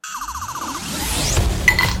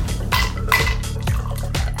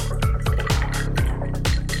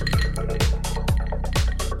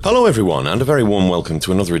Hello everyone, and a very warm welcome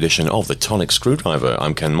to another edition of the Tonic Screwdriver.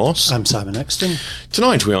 I'm Ken Moss. I'm Simon Exton.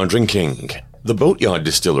 Tonight we are drinking the Boatyard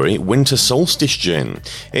Distillery Winter Solstice Gin.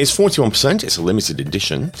 It's 41%, it's a limited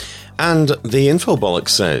edition, and the infobolic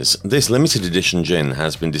says this limited edition gin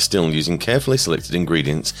has been distilled using carefully selected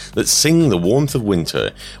ingredients that sing the warmth of winter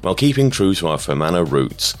while keeping true to our Fermanagh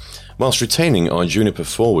roots. Whilst retaining our juniper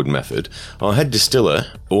forward method, our head distiller,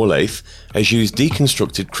 Orlaith, has used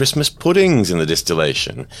deconstructed Christmas puddings in the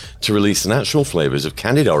distillation to release the natural flavours of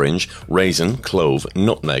candied orange, raisin, clove,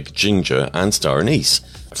 nutmeg, ginger and star anise.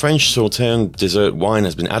 French sauternes dessert wine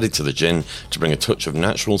has been added to the gin to bring a touch of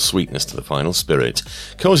natural sweetness to the final spirit.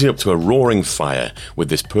 Cozy up to a roaring fire with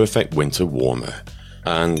this perfect winter warmer.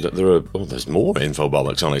 And there's more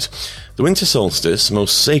infobolics on it. The winter solstice,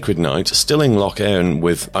 most sacred night, stilling Loch Earn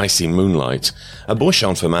with icy moonlight, a bush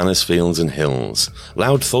on Fermanagh's fields and hills,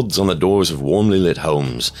 loud thuds on the doors of warmly lit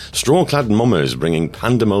homes, straw-clad mummers bringing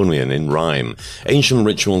pandemonium in rhyme, ancient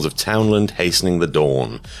rituals of townland hastening the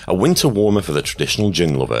dawn, a winter warmer for the traditional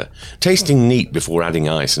gin lover. Tasting neat before adding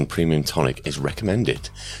ice and premium tonic is recommended.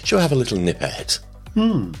 Shall we have a little nip at it?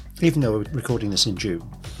 Even though we're recording this in June.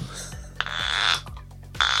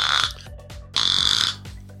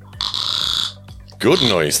 Good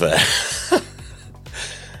noise there.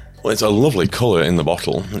 Well, it's a lovely colour in the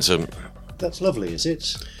bottle. That's lovely, is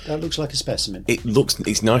it? That looks like a specimen.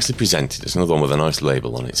 It's nicely presented. It's another one with a nice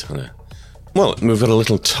label on it. Well, we've got a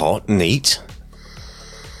little tot, neat.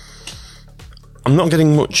 I'm not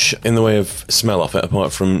getting much in the way of smell off it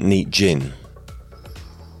apart from neat gin.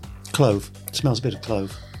 Clove. It smells a bit of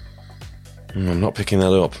clove. I'm not picking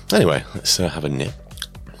that up. Anyway, let's have a nip.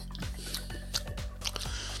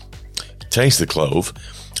 Taste the clove.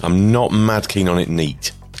 I'm not mad keen on it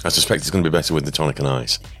neat. I suspect it's going to be better with the tonic and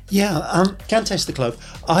ice. Yeah, can taste the clove.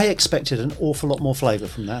 I expected an awful lot more flavour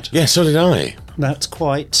from that. Yeah, so did I. That's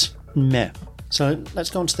quite meh. So let's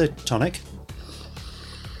go on to the tonic.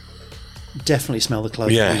 Definitely smell the clove.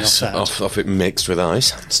 Yes, coming off that. off it mixed with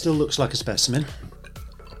ice. It still looks like a specimen.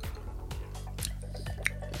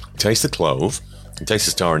 Taste the clove. Taste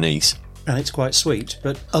the star anise. And it's quite sweet,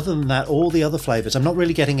 but other than that, all the other flavours, I'm not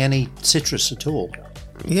really getting any citrus at all.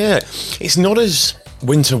 Yeah, it's not as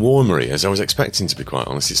winter warmery as I was expecting, to be quite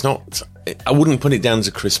honest. It's not. I wouldn't put it down as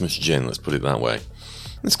a Christmas gin, let's put it that way.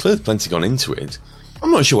 There's clearly plenty gone into it.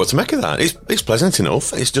 I'm not sure what to make of that. It's pleasant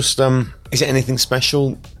enough. It's just, is it anything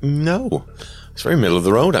special? No. It's very middle of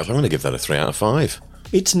the road, actually. I'm going to give that a 3 out of 5.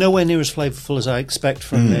 It's nowhere near as flavourful as I expect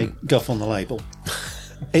from the guff on the label.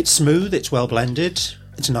 It's smooth, it's well blended.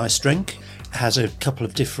 It's a nice drink. It has a couple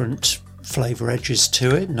of different flavour edges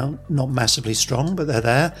to it. Not massively strong, but they're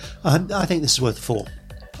there. I think this is worth a 4.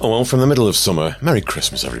 Oh well, from the middle of summer, Merry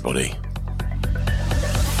Christmas, everybody.